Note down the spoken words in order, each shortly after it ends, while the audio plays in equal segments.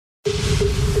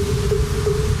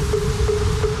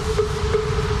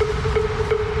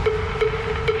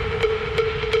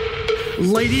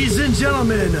Ladies and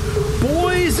gentlemen,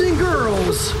 boys and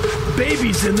girls,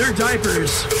 babies in their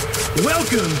diapers,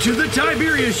 welcome to the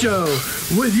Tiberius Show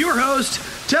with your host,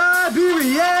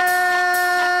 Tiberius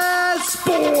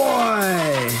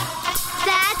Boy.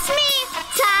 That's me,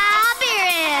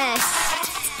 Tiberius.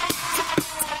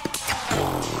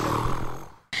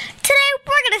 Today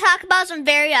we're going to talk about some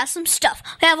very awesome stuff.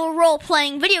 We have a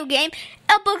role-playing video game,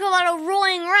 a book about a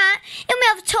rolling rat, and we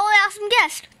have a totally awesome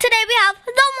guest. Today we have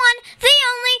the one, the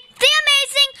only, the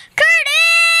amazing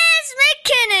Curtis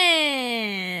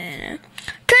McKinnon.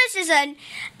 Curtis is an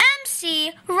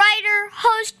MC, writer,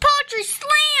 host, poetry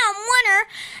slam winner,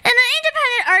 and an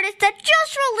independent artist that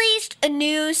just released a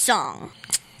new song.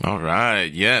 All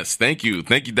right. Yes. Thank you.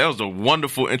 That was a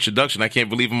wonderful introduction. I can't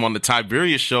believe I'm on the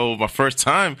Tiberius Show my first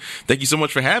time. Thank you so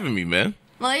much for having me, man.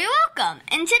 Well, you're welcome.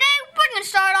 And today we're going to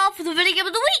start off with the video game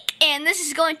of the week, and this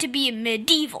is going to be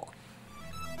medieval.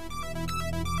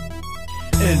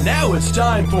 And now it's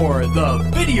time for the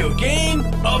video game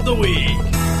of the week.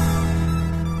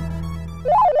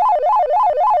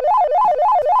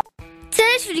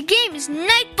 Today's video game is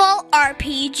Nightfall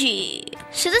RPG.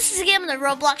 So this is a game on the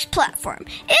Roblox platform.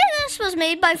 This was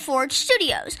made by Forge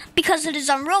Studios. Because it is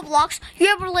on Roblox,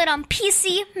 you're able to play it on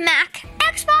PC, Mac,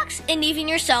 Xbox, and even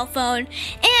your cell phone.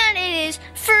 And it is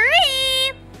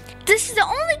free! This is the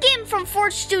only game from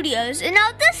Forge Studios. And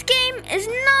now this game is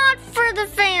not for the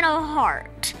faint of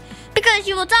heart. Because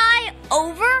you will die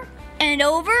over and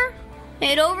over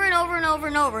and over and over and over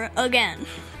and over again.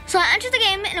 So I enter the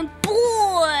game, and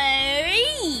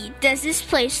boy, does this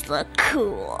place look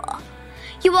cool.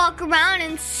 You walk around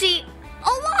and see a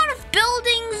lot of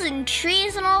buildings and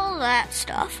trees and all of that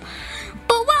stuff.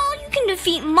 But, well, you can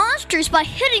defeat monsters by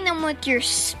hitting them with your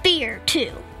spear,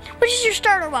 too, which is your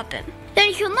starter weapon. Then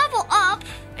you can level up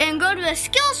and go to a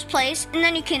skills place, and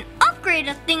then you can upgrade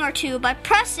a thing or two by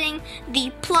pressing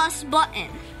the plus button.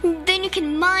 Then you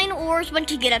can mine ores once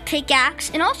you get a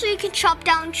pickaxe, and also you can chop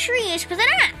down trees with an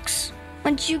axe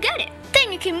once you get it.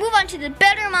 Then you can move on to the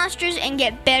better monsters and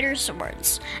get better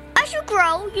swords. As you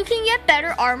grow, you can get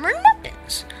better armor and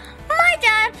weapons. My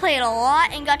dad played a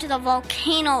lot and got to the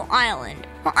volcano island.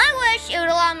 Well, I wish it would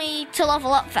allow me to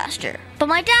level up faster, but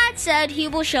my dad said he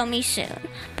will show me soon.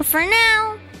 But for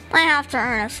now, I have to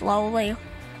earn it slowly.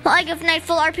 Well, I give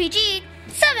Nightfall RPG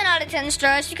 7 out of 10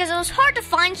 stars because it was hard to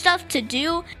find stuff to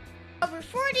do. Over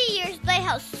 40 years,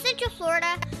 Lighthouse Central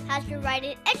Florida has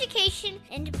provided education,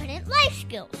 independent life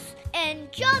skills,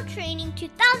 and job training to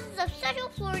thousands of Central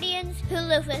Floridians who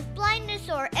live with blindness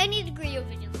or any degree of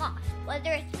vision loss.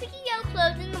 Whether it's picking out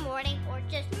clothes in the morning or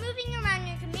just moving around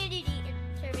your community and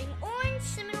serving Orange,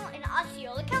 Seminole, and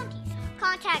Osceola counties.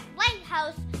 Contact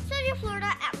Lighthouse Central Florida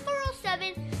at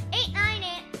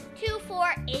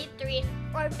 407-898-2483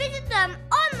 or visit them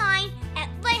online at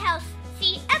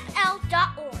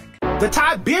lighthousecfl.org. The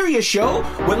Tiberius Show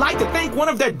would like to thank one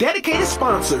of their dedicated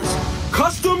sponsors,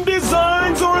 Custom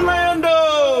Designs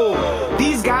Orlando.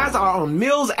 These guys are on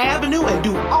Mills Avenue and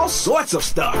do all sorts of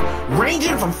stuff,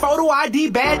 ranging from photo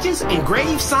ID badges,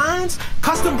 engraved signs,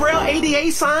 custom braille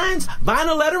ADA signs,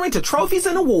 vinyl lettering to trophies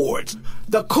and awards.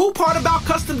 The cool part about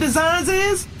Custom Designs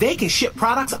is they can ship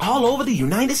products all over the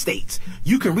United States.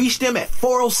 You can reach them at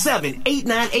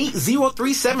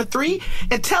 407-898-0373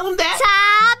 and tell them that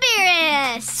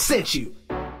Tiberius sent you.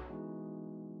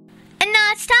 And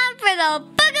now it's time for the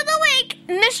Book of the Week,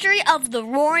 Mystery of the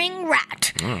Roaring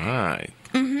Rat. All right.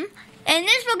 And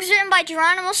this book is written by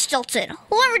Geronimo Stilton.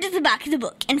 We'll never do the back of the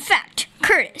book. In fact,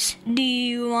 Curtis, do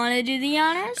you want to do the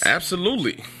honors?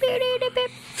 Absolutely.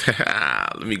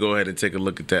 Let me go ahead and take a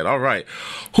look at that. All right.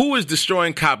 Who is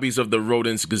destroying copies of the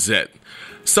Rodents Gazette?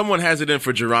 Someone has it in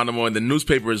for Geronimo, and the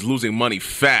newspaper is losing money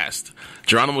fast.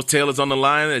 Geronimo's tail is on the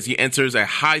line as he enters a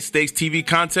high-stakes TV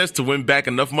contest to win back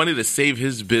enough money to save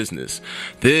his business.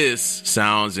 This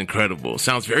sounds incredible.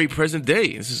 Sounds very present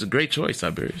day. This is a great choice,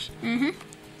 Tiberius.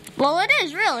 Well, it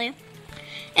is, really. And,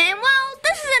 well,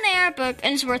 this is an AR book,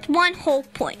 and it's worth 1 whole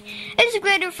point. It is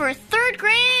graded for 3rd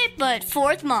grade, but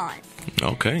 4th mod.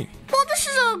 Okay. Well, this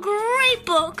is a great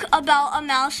book about a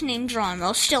mouse named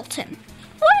Geronimo Stilton.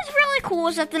 What is really cool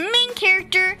is that the main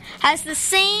character has the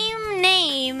same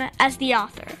name as the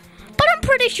author. But I'm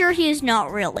pretty sure he is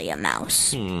not really a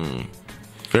mouse.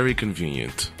 Very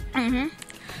convenient.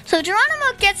 So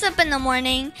Geronimo gets up in the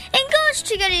morning and goes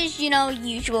to get his,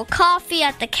 usual coffee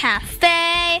at the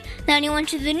cafe. Then he went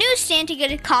to the newsstand to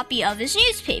get a copy of his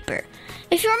newspaper.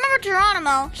 If you remember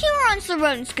Geronimo, he runs the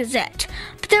Rodents Gazette,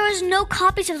 but there was no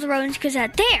copies of the Rodents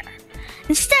Gazette there.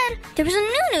 Instead, there was a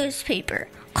new newspaper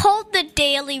called the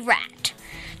Daily Rat.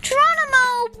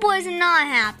 Geronimo was not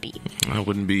happy. I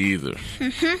wouldn't be either.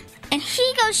 and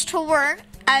he goes to work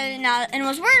and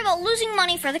was worried about losing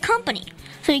money for the company.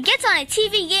 So he gets on a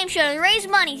TV game show to raise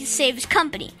money to save his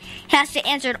company. He has to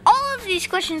answer all of these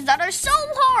questions that are so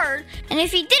hard, and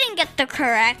if he didn't get them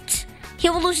correct, he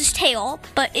will lose his tail,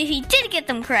 but if he did get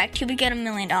them correct, he would get $1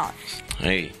 million.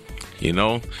 Hey,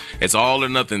 it's all or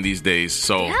nothing these days,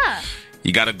 so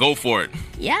you gotta go for it.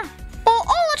 Yeah. Well,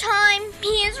 all the time,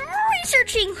 he is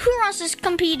researching who runs this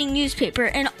competing newspaper,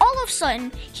 and all of a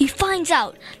sudden, he finds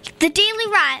out the Daily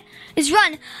Rat is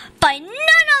run by none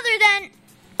other than...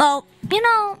 Well,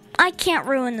 I can't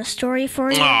ruin the story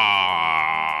for you.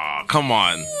 Aw, come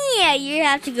on. Yeah, you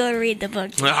have to go read the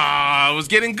book. It was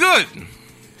getting good.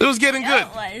 It was getting good.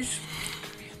 It was.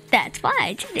 That's why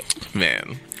I did it.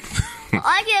 Man. Well,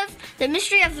 I give The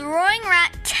Mystery of the Roaring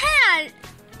Rat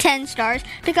 10 stars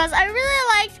because I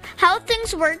really liked how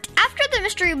things worked after the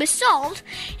mystery was solved,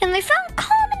 and they found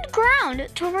common ground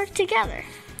to work together.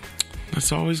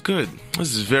 That's always good. I'm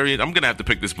going to have to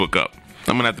pick this book up.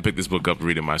 I'm going to have to pick this book up and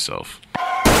read it myself.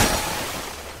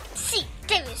 See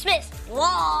David Smith,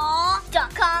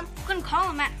 Law.com. You can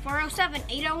call him at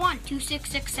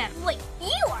 407-801-2667. Wait,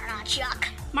 you are not Chuck.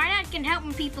 My dad can help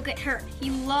when people get hurt.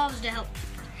 He loves to help people.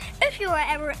 If you are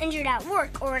ever injured at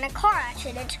work or in a car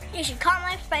accident, you should call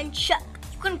my friend Chuck.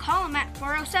 You can call him at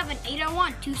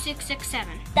 407-801-2667.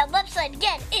 That website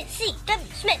again is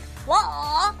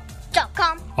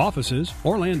cwsmithlaw.com. Offices,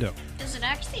 Orlando. Does it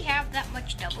actually have that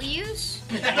much W's?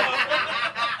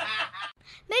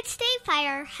 Mid-State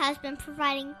Fire has been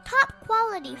providing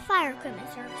top-quality fire equipment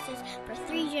services for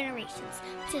 3 generations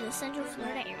to the Central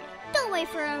Florida area. Don't wait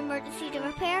for an emergency to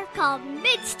repair. Call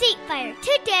Mid-State Fire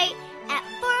today at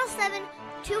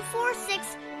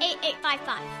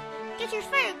 407-246-8855. Get your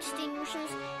fire extinguishers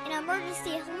and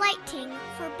emergency lighting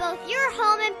for both your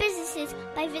home and businesses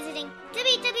by visiting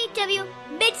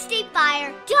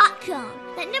www.midstatefire.com.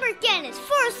 That number again is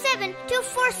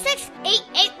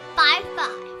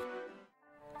 407-246-8855.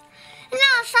 And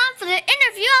now it's time for the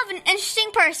interview of an interesting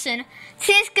person.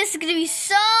 Today's guest is going to be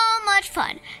so much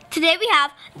fun. Today we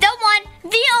have the one,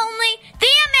 the only, the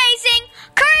amazing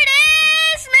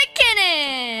Curtis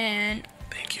McKinnon.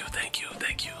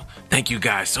 Thank you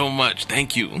guys so much.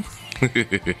 Thank you.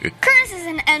 Curtis is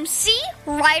an MC,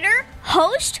 writer,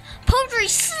 host, poetry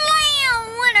slam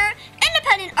winner,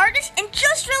 independent artist, and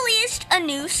just released a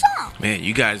new song. Man,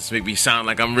 you guys make me sound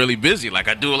like I'm really busy, like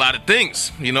I do a lot of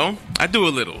things, I do a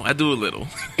little.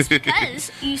 It's because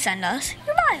you send us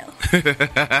your bio.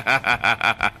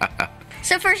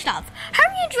 So first off, how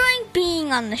are you enjoying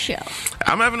being on the show?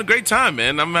 I'm having a great time,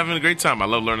 man. I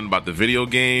love learning about the video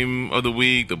game of the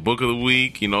week, the book of the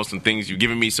week. Some things. You're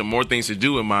giving me some more things to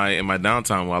do in my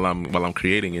downtime while I'm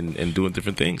creating and doing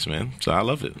different things, man. So I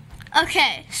love it.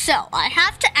 Okay, so I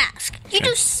have to ask. You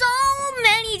do so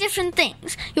many different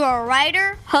things. You're a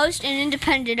writer, host, and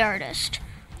independent artist.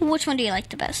 Which one do you like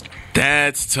the best?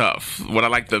 That's tough. What I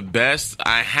like the best,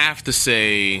 I have to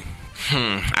say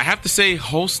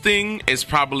hosting is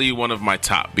probably one of my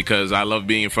top because I love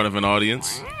being in front of an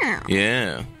audience. Wow.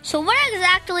 Yeah. So what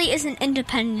exactly is an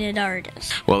independent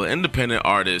artist? Well, an independent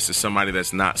artist is somebody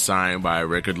that's not signed by a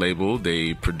record label.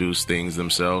 They produce things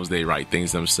themselves, they write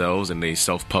things themselves, and they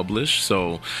self-publish.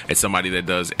 So it's somebody that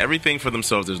does everything for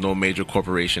themselves. There's no major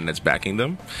corporation that's backing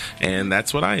them. And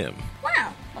that's what I am.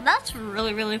 Wow. Well, that's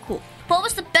really, really cool. What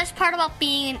was the best part about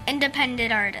being an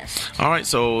independent artist? All right,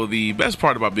 so the best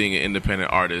part about being an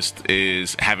independent artist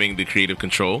is having the creative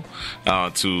control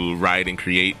to write and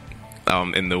create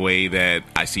in the way that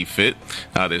I see fit.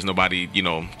 There's nobody,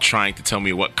 trying to tell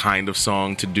me what kind of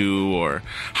song to do or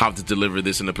how to deliver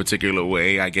this in a particular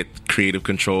way. I get creative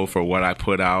control for what I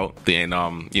put out, and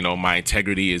my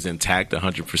integrity is intact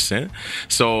 100%.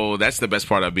 So that's the best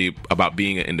part about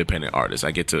being an independent artist.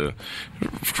 I get to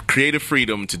creative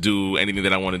freedom to do anything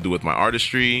that I want to do with my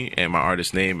artistry and my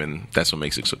artist name, and that's what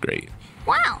makes it so great.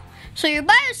 Wow. So your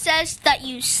bio says that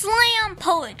you slam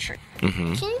poetry.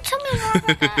 Mm-hmm. Can you tell me more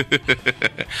about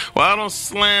that? Well, I don't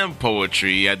slam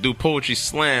poetry. I do poetry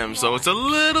slams, so it's a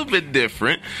little bit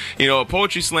different.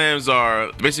 Poetry slams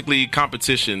are basically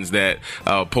competitions that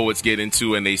poets get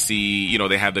into, and they see,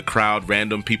 they have the crowd,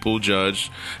 random people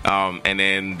judge, and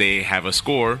then they have a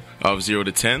score of 0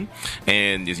 to 10,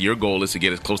 and your goal is to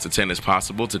get as close to 10 as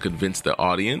possible to convince the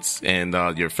audience and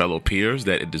your fellow peers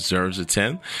that it deserves a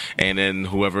 10, and then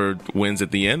whoever wins at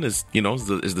the end is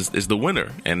the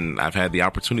winner. And I've had the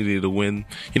opportunity to win,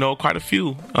 quite a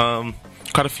few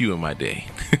in my day.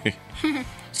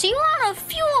 So you won a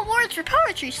few awards for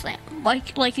Poetry Slam,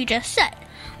 like you just said.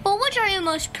 Well, which are you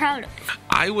most proud of?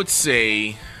 I would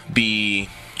say the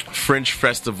Fringe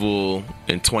Festival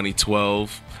in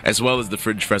 2012. as well as the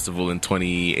Fringe Festival in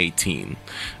 2018,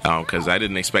 because I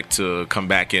didn't expect to come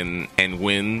back and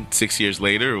win 6 years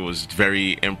later. It was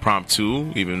very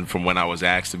impromptu, even from when I was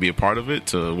asked to be a part of it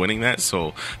to winning that.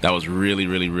 So that was really,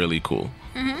 really, really cool.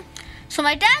 Mm-hmm. So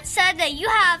my dad said that you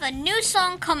have a new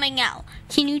song coming out.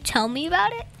 Can you tell me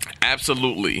about it?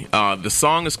 Absolutely. The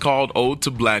song is called Ode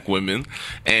to Black Women,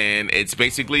 and it's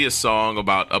basically a song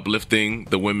about uplifting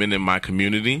the women in my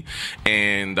community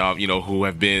and, who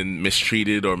have been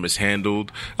mistreated or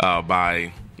mishandled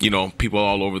by people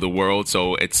all over the world.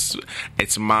 So it's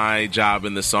my job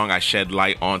in the song. I shed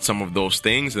light on some of those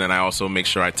things, and then I also make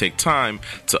sure I take time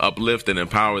to uplift and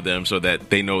empower them so that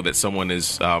they know that someone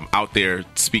is out there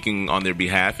speaking on their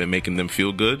behalf and making them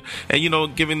feel good,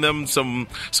 and giving them some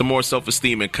more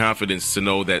self-esteem and confidence to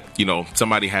know that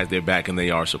somebody has their back and they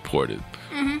are supported.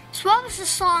 Mm-hmm. So what was the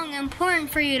song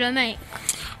important for you to make?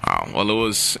 Well, it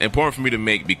was important for me to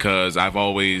make because I've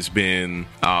always been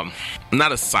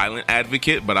not a silent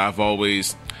advocate, but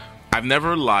I've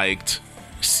never liked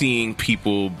seeing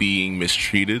people being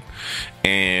mistreated,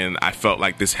 and I felt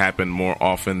like this happened more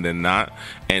often than not.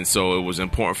 And so it was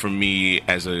important for me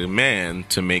as a man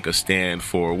to make a stand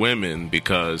for women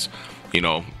because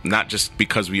not just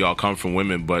because we all come from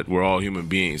women, but we're all human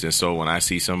beings. And so when I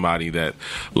see somebody that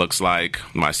looks like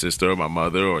my sister or my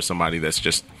mother or somebody that's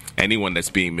just anyone that's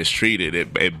being mistreated,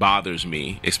 it bothers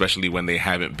me, especially when they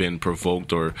haven't been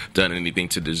provoked or done anything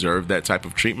to deserve that type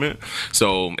of treatment.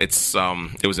 So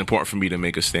it was important for me to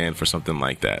make a stand for something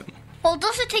like that. Well,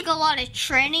 does it take a lot of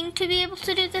training to be able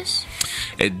to do this?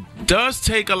 It does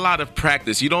take a lot of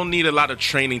practice. You don't need a lot of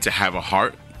training to have a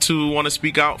heart to want to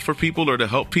speak out for people or to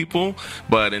help people,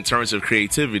 but in terms of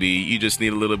creativity, you just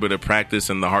need a little bit of practice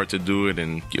and the heart to do it,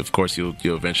 and of course you'll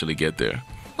eventually get there.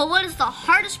 But what is the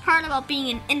hardest part about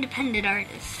being an independent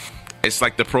artist? It's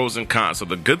like the pros and cons. So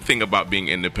the good thing about being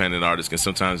independent artists can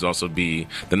sometimes also be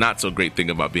the not so great thing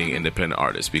about being independent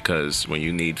artists, because when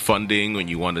you need funding, when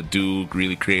you want to do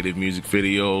really creative music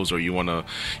videos, or you want to,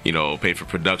 pay for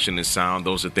production and sound,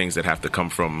 those are things that have to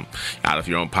come from out of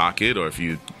your own pocket, or if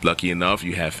you're lucky enough,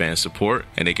 you have fan support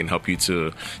and they can help you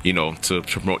to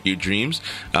promote your dreams.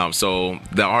 So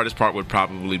the hardest part would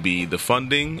probably be the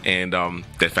funding and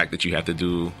the fact that you have to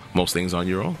do most things on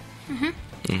your own. Mm-hmm.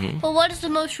 Mm-hmm. Well, what is the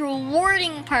most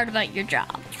rewarding part about your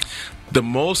job? The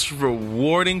most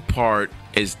rewarding part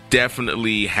is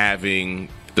definitely having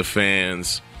the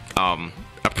fans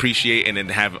appreciate and then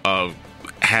have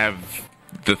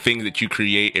the things that you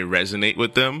create, it resonate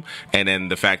with them, and then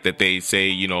the fact that they say,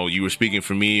 you were speaking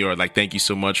for me, or like, thank you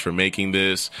so much for making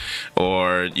this,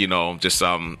 or just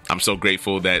I'm so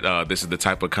grateful that this is the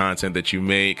type of content that you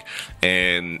make,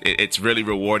 and it's really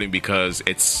rewarding because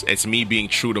it's me being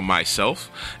true to myself,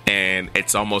 and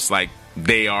it's almost like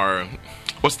they are.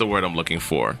 What's the word I'm looking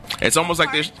for? It's almost like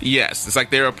it's like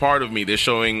they're a part of me. They're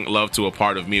showing love to a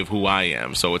part of me, of who I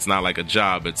am. So it's not like a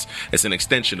job. It's an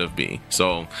extension of me.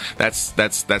 So that's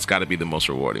got to be the most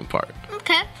rewarding part.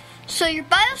 Okay. So your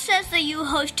bio says that you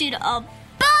hosted a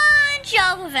bunch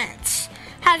of events.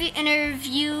 Have you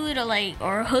interviewed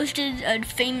or hosted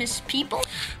famous people?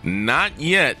 Not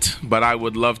yet, but I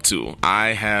would love to. I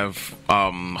have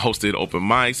hosted open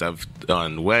mics. I've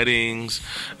done weddings.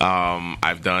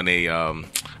 I've done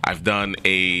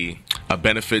a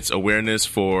benefits awareness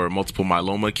for multiple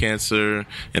myeloma cancer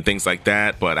and things like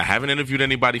that. But I haven't interviewed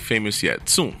anybody famous yet.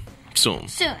 Soon.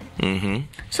 Mm-hmm.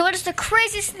 So what is the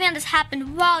craziest thing that has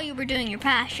happened while you were doing your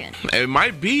passion? It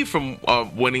might be from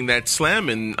winning that slam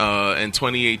in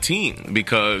 2018,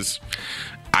 because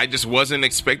I just wasn't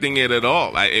expecting it at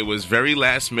all. It was very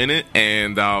last minute,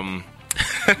 and I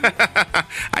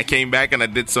came back and I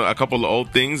did a couple of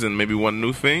old things and maybe one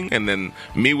new thing, and then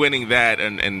me winning that,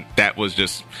 and that was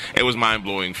just, it was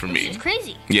mind-blowing for me. It's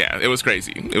crazy. Yeah, it was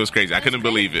crazy. I couldn't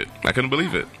believe it.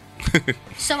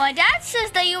 So my dad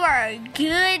says that you are a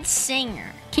good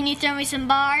singer. Can you throw me some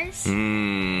bars?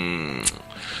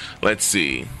 Let's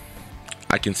see.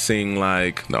 I can sing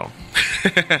no.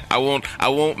 I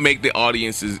won't make the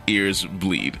audience's ears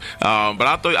bleed. But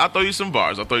I'll throw you some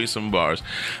bars.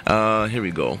 Here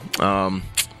we go.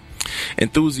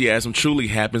 Enthusiasm truly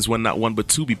happens when not one but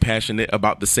two be passionate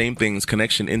about the same things.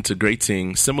 Connection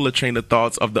integrating. Similar train of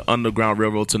thoughts of the Underground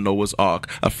Railroad to Noah's Ark.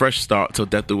 A fresh start till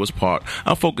death do us part.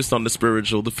 I'm focused on the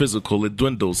spiritual, the physical. It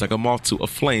dwindles like a moth to a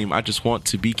flame. I just want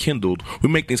to be kindled. We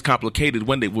make things complicated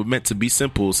when they were meant to be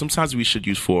simple. Sometimes we should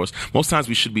use force. Most times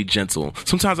we should be gentle.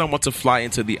 Sometimes I want to fly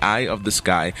into the eye of the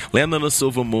sky. Land on a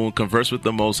silver moon. Converse with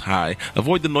the Most High.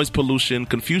 Avoid the noise pollution,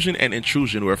 confusion, and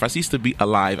intrusion. Where if I cease to be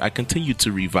alive, I continue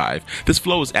to revive. This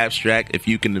flow is abstract, if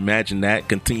you can imagine that,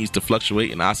 continues to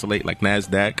fluctuate and oscillate like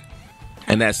NASDAQ.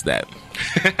 And that's that.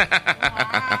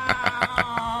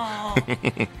 Wow.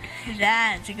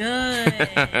 That's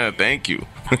good. Thank you.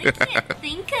 I can't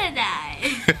think of that.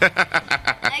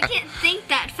 I can't think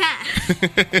that fast.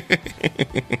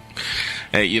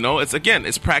 Hey,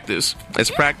 it's practice.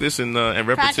 It's practice and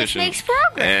repetition. Practice makes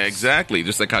progress. Exactly.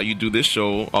 Just like how you do this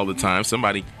show all the time.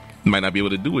 Somebody might not be able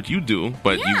to do what you do,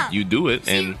 but you do it.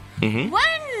 See,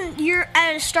 when you're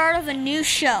at the start of a new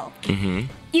show,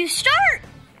 you start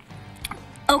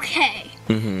okay.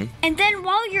 And then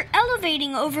while you're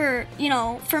elevating over,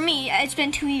 for me, it's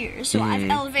been 2 years. So I've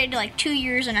elevated like 2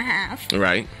 years and a half.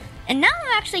 Right. And now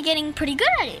I'm actually getting pretty good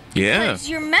at it. Yeah. Because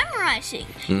you're memorizing.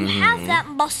 You have that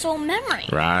muscle memory.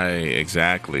 Right,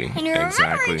 exactly. And you're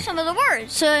remembering some of the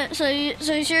words. So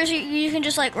seriously, you can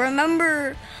just like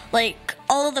remember like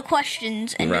all of the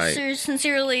questions and just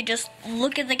sincerely just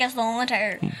look at the whole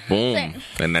entire thing.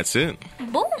 And that's it.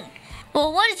 Boom.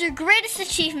 Well, what is your greatest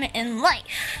achievement in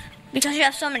life? Because you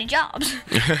have so many jobs.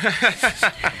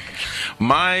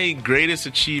 My greatest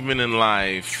achievement in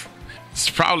life is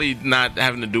probably not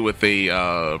having to do with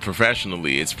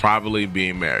professionally. It's probably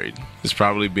being married.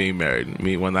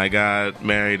 When I got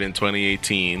married in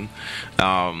 2018,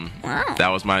 that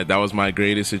was my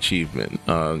greatest achievement.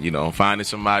 Finding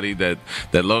somebody that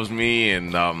loves me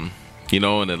and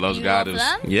and that loves God.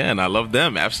 And I love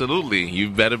them. Absolutely. You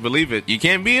better believe it. You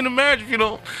can't be in a marriage if you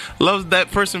don't love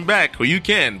that person back. Well, you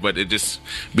can, but it'd just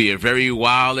be a very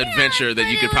wild adventure that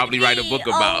you could probably write a book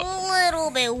about. A little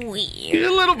bit weird.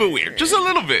 A little bit weird. Just a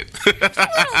little bit. Just a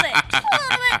little bit. Not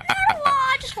a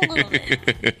lot, just a little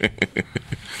bit.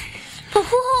 But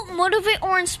who helped motivate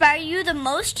or inspire you the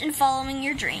most in following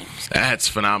your dreams? That's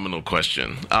a phenomenal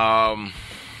question.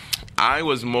 I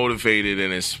was motivated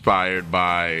and inspired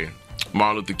by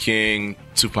Martin Luther King,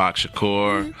 Tupac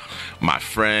Shakur, my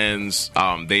friends.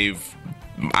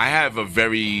 I have a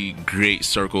very great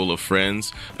circle of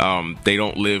friends. They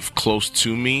don't live close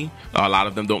to me. A lot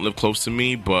of them don't live close to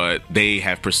me, but they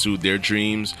have pursued their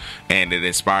dreams, and it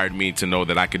inspired me to know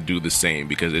that I could do the same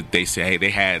because they say, hey,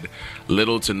 they had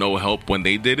little to no help when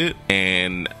they did it,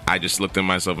 and I just looked at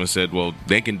myself and said, well,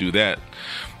 they can do that.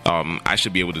 I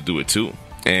should be able to do it too.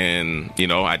 And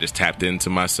I just tapped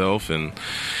into myself, and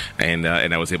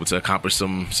I was able to accomplish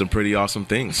some pretty awesome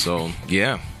things. So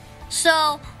yeah.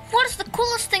 So, what is the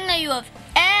coolest thing that you have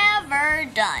ever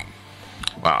done?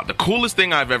 Wow, the coolest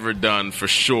thing I've ever done for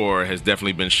sure has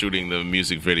definitely been shooting the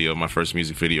music video, my first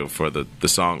music video for the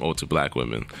song "Ode to Black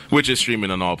Women," which is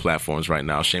streaming on all platforms right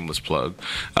now. Shameless plug,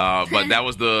 but that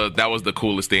was the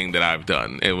coolest thing that I've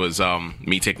done. It was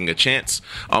me taking a chance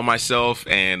on myself,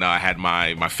 and I had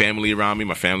my family around me.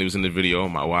 My family was in the video,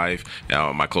 my wife,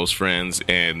 my close friends,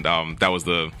 and that was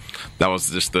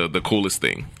just the coolest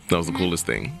thing. That was the coolest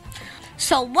thing.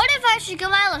 So what advice would you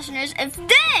give my listeners if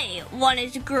they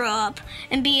wanted to grow up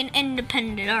and be an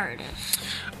independent artist?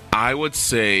 I would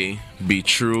say be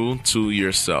true to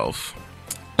yourself.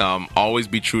 Always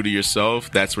be true to yourself.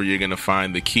 That's where you're going to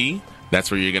find the key. That's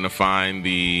where you're going to find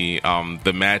the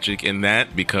magic in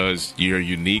that, because you're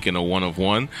unique and a one of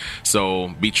one.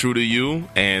 So be true to you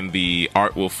and the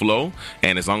art will flow.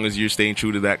 And as long as you're staying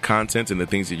true to that content and the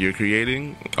things that you're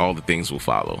creating, all the things will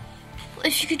follow.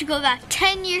 If you could go back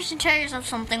 10 years and tell yourself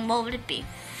something, what would it be?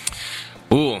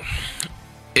 Ooh,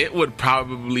 it would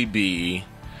probably be,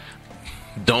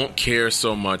 don't care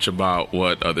so much about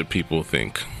what other people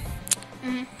think.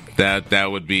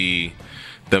 That would be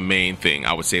the main thing.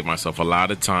 I would save myself a lot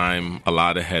of time, a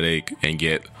lot of headache, and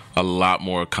get a lot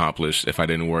more accomplished if I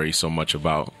didn't worry so much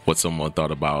about what someone thought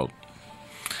about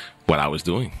what I was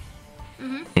doing.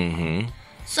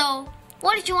 So,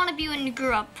 what did you want to be when you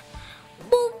grew up?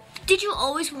 Well, did you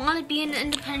always want to be an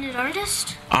independent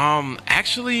artist?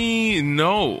 Actually,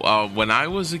 no. When I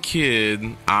was a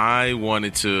kid, I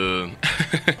wanted to...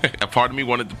 a part of me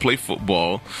wanted to play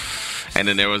football. And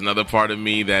then there was another part of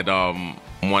me that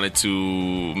wanted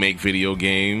to make video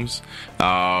games.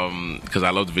 Because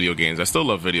I loved video games. I still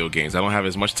love video games. I don't have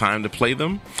as much time to play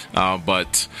them.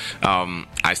 But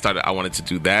I wanted to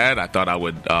do that. I thought I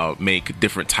would make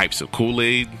different types of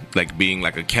Kool-Aid, like being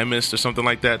like a chemist or something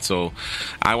like that. So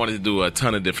I wanted to do a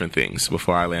ton of different things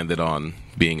before I landed on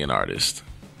being an artist.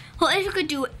 Well, if you could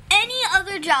do any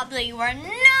other job that you are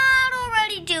not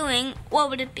already doing, what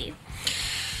would it be?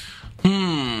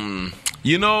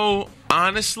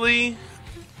 Honestly,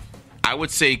 I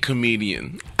would say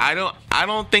comedian. I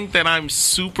don't think that I'm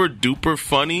super duper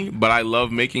funny, but I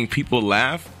love making people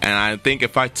laugh. And I think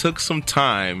if I took some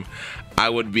time, I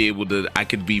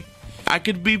I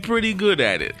could be pretty good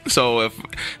at it. So if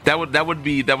that would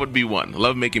be one. I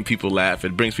love making people laugh.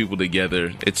 It brings people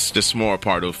together. It's just more a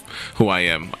part of who I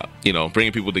am.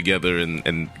 Bringing people together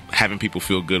and having people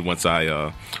feel good once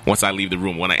I leave the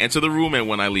room. When I enter the room and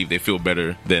when I leave, they feel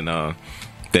better than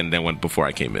when before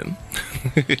I came in.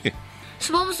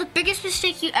 So what was the biggest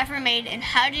mistake you ever made, and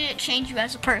how did it change you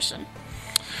as a person?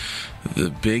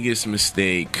 The biggest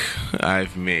mistake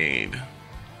I've made,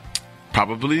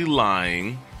 probably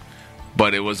lying,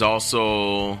 but it was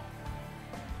also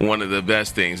one of the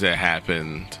best things that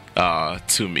happened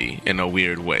to me in a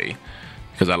weird way,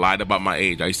 because I lied about my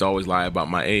age. I used to always lie about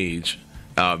my age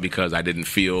because I didn't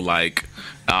feel like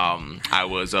I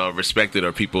was respected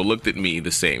or people looked at me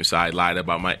the same. So I lied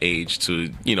about my age to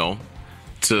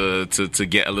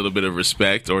get a little bit of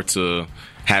respect or to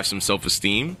have some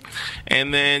self-esteem.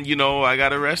 And then, I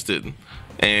got arrested.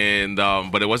 And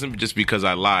but it wasn't just because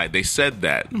I lied. They said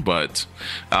that, but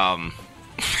I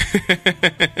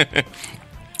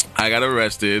got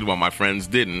arrested while my friends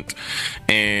didn't,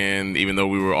 and even though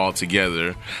we were all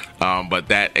together, but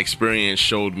that experience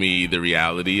showed me the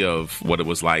reality of what it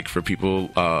was like for people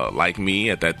like me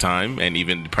at that time, and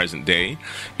even the present day,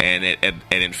 and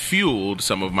it fueled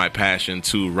some of my passion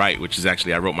to write, which is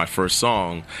actually I wrote my first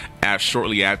song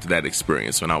shortly after that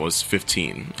experience when I was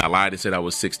 15. I lied and said I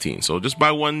was 16, so just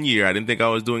by 1 year, I didn't think I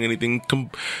was doing anything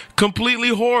completely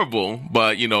horrible,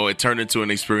 but it turned into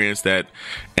an experience that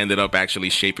ended up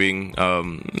actually shaping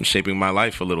my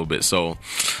life a little bit. So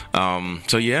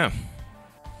yeah.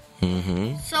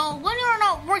 Mm-hmm. So when you're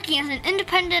not working as an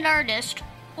independent artist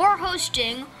or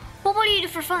hosting, what do you do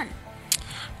for fun?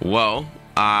 Well,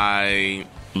 I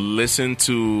listen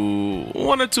to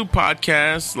one or two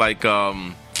podcasts, like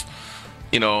I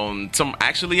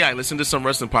listen to some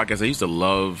wrestling podcasts. I used to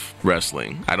love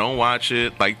wrestling. I don't watch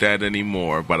it like that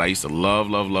anymore, but I used to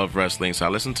love wrestling. So I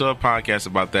listen to a podcast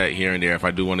about that here and there if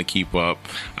I do want to keep up.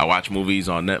 I watch movies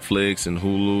on Netflix and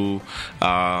Hulu,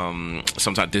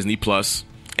 sometimes Disney Plus.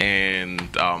 And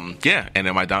and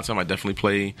in my downtime, I definitely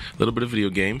play a little bit of video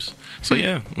games. So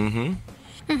yeah. Mm-hmm.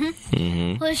 Mm-hmm.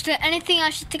 Mm-hmm. Well, is there anything I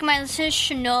should think my listeners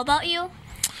should know about you?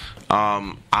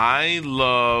 I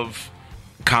love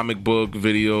comic book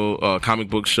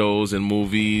shows and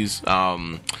movies,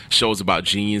 shows about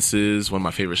geniuses. One of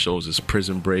my favorite shows is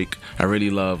Prison Break. I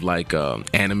really love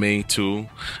anime too,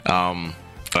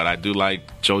 but I do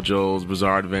like JoJo's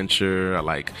Bizarre Adventure. I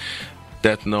like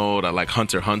Death Note. I like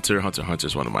Hunter x Hunter. Hunter x Hunter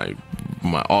is one of my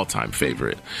all-time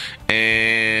favorite.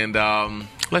 And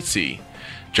let's see,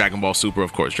 Dragon Ball Super,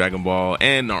 of course, Dragon Ball,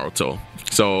 and Naruto.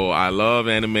 So I love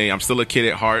anime. I'm still a kid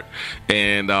at heart,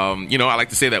 and I like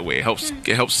to say that way. It helps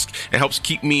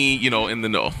keep me, in the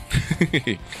know.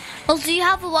 Well, do you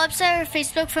have a website or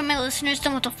Facebook for my listeners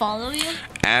that want to follow you?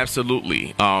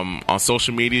 Absolutely. On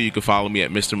social media, you can follow me at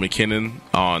Mr. McKinnon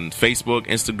on Facebook,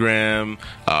 Instagram,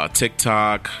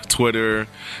 TikTok, Twitter.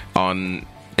 On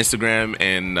Instagram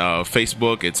and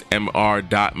Facebook, it's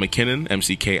mr.mckinnon,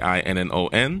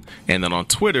 McKinnon. And then on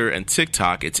Twitter and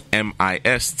TikTok, it's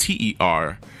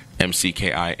MisterMcKinnon.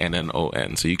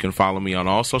 So you can follow me on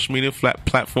all social media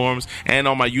platforms and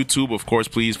on my YouTube. Of course,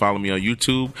 please follow me on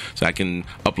YouTube so I can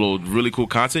upload really cool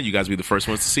content. You guys will be the first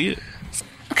ones to see it.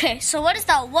 Okay, so what is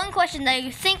that one question that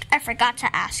you think I forgot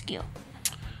to ask you?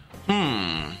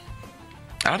 I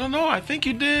don't know. I think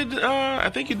you did.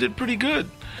 Pretty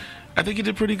good. I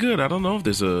don't know if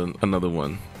there's another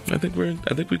one. I think we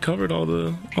covered all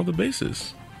the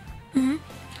bases. Mm-hmm.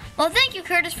 Well, thank you,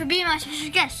 Curtis, for being my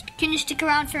special guest. Can you stick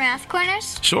around for Math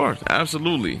Corners? Sure,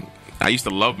 absolutely. I used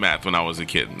to love math when I was a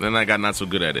kid. Then I got not so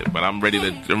good at it, but I'm ready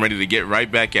to get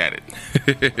right back at it.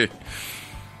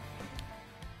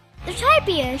 The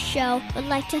Tiberius Show would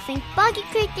like to thank Boggy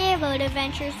Creek Airboat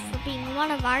Adventures for being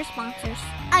one of our sponsors.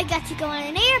 I got to go on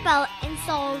an airboat and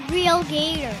saw a real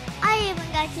gator. I even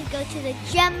got to go to the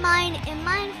gem mine and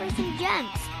mine for some gems.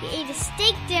 We ate a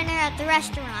steak dinner at the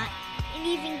restaurant and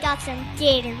even got some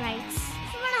gator bites.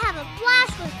 If you want to have a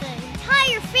blast with the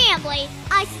entire family,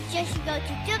 I suggest you go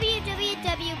to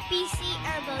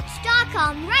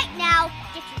www.bcairboats.com right now.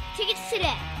 Get your tickets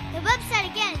today. The website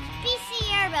again is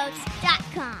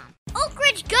bcairboats.com. Oak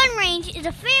Ridge Gun Range is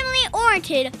a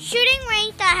family-oriented shooting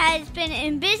range that has been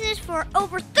in business for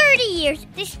over 30 years.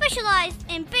 They specialize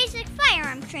in basic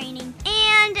firearm training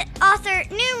and offer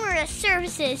numerous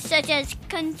services such as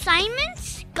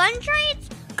consignments, gun trades,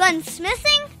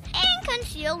 gunsmithing, and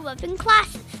concealed weapon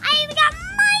classes. I even got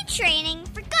my training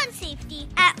for gun safety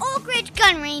at Oak Ridge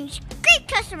Gun Range. Great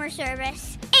customer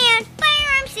service, and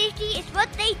firearm safety is what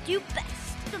they do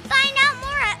best. So find out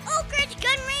more at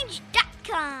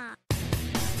oakridgegunrange.com.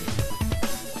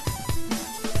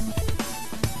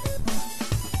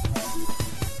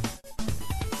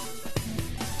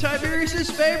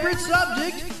 Tiberius' favorite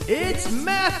subject. It's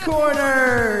Math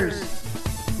Corners!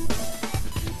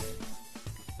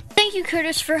 Thank you,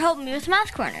 Curtis, for helping me with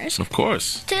Math Corners. Of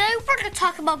course. Today we're going to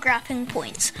talk about graphing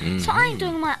points. So I'm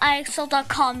doing my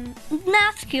IXL.com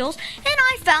math skills, and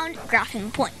I found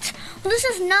graphing points. Well, this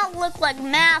does not look like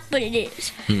math, but it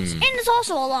is. And it's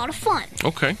also a lot of fun.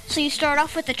 Okay. So you start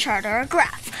off with a chart or a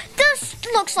graph. This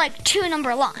looks like two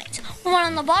number lines. One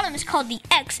on the bottom is called the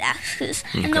x-axis,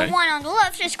 and the one on the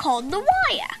left is called the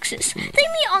y-axis. They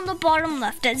meet on the bottom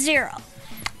left at 0.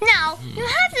 Now, you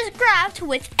have this graphed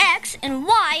with x and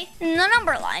y in the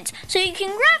number lines, so you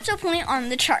can graph a point on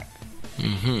the chart.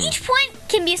 Each point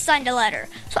can be assigned a letter,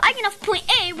 so I can have point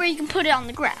A where you can put it on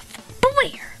the graph. But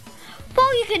where?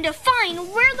 Well, you can define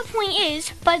where the point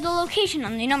is by the location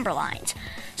on the number lines.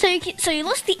 So you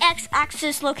list the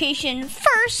x-axis location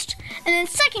first, and then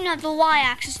second you have the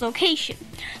y-axis location.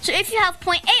 So if you have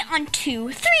point A on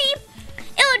 2, 3,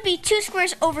 it would be 2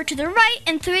 squares over to the right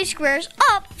and 3 squares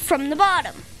up from the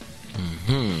bottom.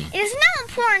 It is now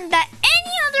important that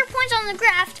any other points on the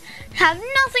graph have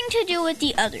nothing to do with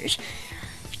the others.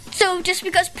 So just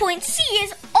because point C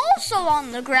is also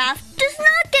on the graph does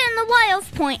not get in the y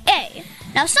of point A.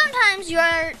 Now sometimes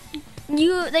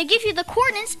they give you the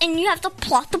coordinates and you have to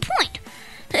plot the point.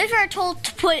 So if you're told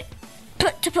to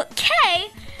put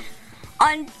K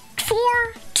on 4,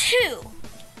 2,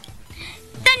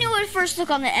 then you would first look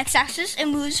on the x-axis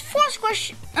and moves 4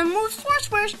 squares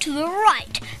to the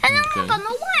right, and then look on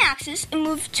the y-axis and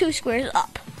move 2 squares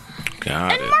up.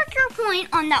 Got and it. mark your point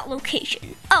on that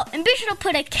location. Oh, and be sure to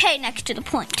put a K next to the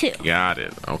point too. Got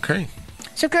it. Okay.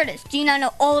 So Curtis, do you now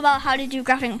know all about how to do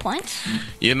graphing points?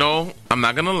 You know, I'm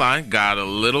not gonna lie, got a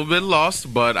little bit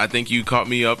lost, but I think you caught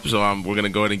me up, so we're gonna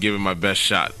go ahead and give it my best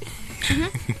shot.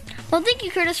 Well, thank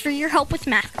you, Curtis, for your help with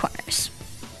Math Corners.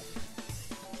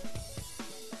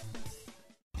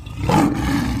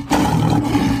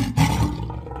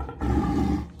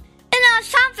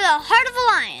 Time for the Heart of a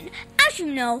Lion. As you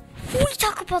know, we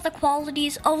talk about the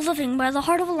qualities of living by the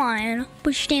heart of a lion,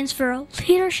 which stands for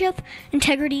leadership,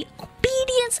 integrity,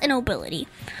 obedience, and nobility.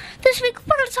 This week,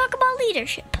 we're going to talk about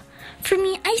leadership. For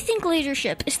me, I think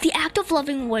leadership is the act of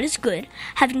loving what is good,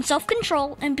 having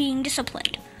self-control, and being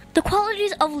disciplined. The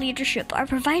qualities of leadership are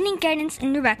providing guidance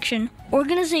and direction,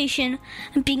 organization,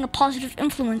 and being a positive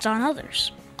influence on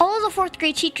others. All of the 4th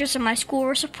grade teachers in my school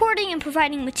were supporting and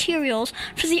providing materials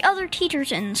for the other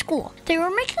teachers in the school. They were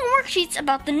making worksheets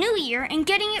about the new year and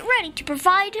getting it ready to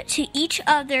provide to each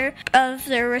other of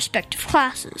their respective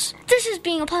classes. This is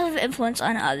being a positive influence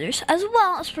on others, as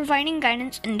well as providing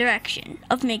guidance and direction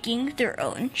of making their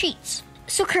own sheets.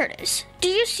 So Curtis,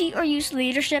 did you see or use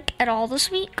leadership at all this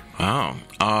week? Wow.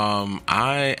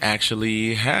 I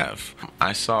actually have.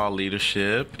 I saw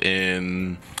leadership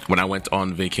when I went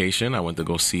on vacation. I went to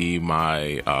go see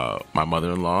my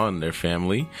mother-in-law and their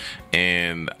family,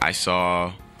 and I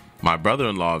saw my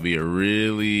brother-in-law be a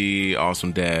really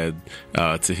awesome dad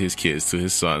to his kids, to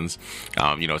his sons,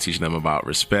 teaching them about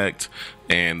respect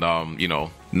and,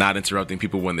 not interrupting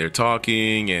people when they're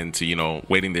talking and to,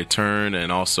 waiting their turn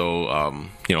and also,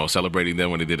 celebrating them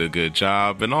when they did a good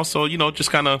job and also, just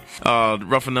kind of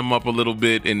roughing them up a little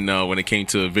bit when it came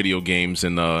to video games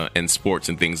and sports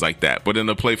and things like that, but in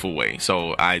a playful way.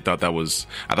 So I thought that was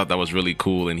really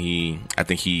cool, and I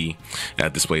think he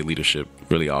displayed leadership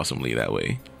really awesomely that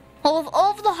way. Well, of all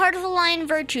of the Heart of a Lion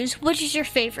virtues, which is your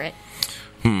favorite?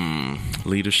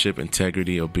 Leadership,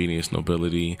 integrity, obedience,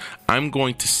 nobility. I'm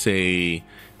going to say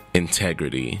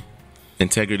integrity.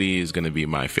 Integrity is going to be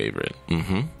my favorite.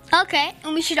 Okay,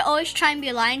 and we should always try and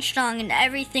be lion strong in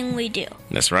everything we do.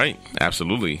 That's right.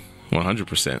 Absolutely.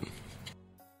 100%.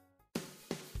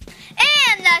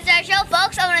 And that's our show,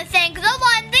 folks. I want to thank the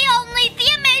one, the only, the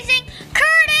amazing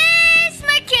Curtis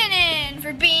McKinnon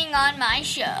for being on my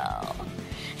show.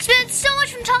 It's been so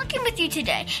much fun talking with you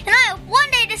today, and I hope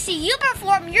one day to see you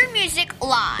perform your music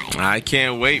live. I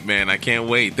can't wait, man. I can't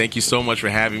wait. Thank you so much for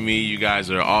having me. You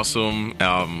guys are awesome.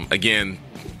 Again,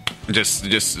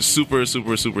 just super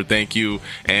thank you.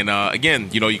 And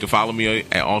again, you can follow me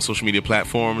at all social media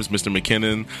platforms, Mr.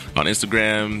 McKinnon, on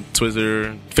Instagram,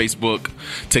 Twitter, Facebook,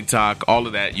 TikTok, all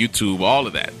of that, YouTube, all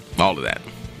of that.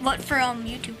 What for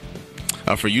YouTube?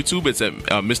 For YouTube, it's at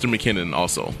Mr. McKinnon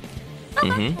also.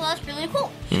 Okay, well, that's really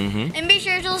cool. And be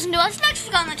sure to listen to us next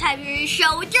week on The Tiberius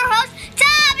Show with your host,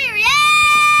 Tiberius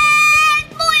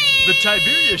Boy! The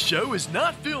Tiberius Show is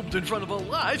not filmed in front of a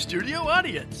live studio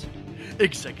audience.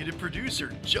 Executive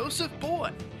producer, Joseph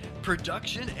Boy.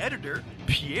 Production editor,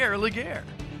 Pierre Laguerre.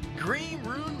 Green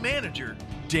Room manager,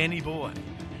 Danny Boy.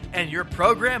 And your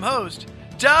program host,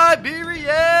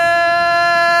 Tiberius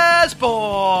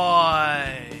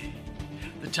Boy!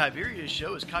 Tiberius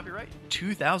Show is copyright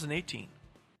 2018.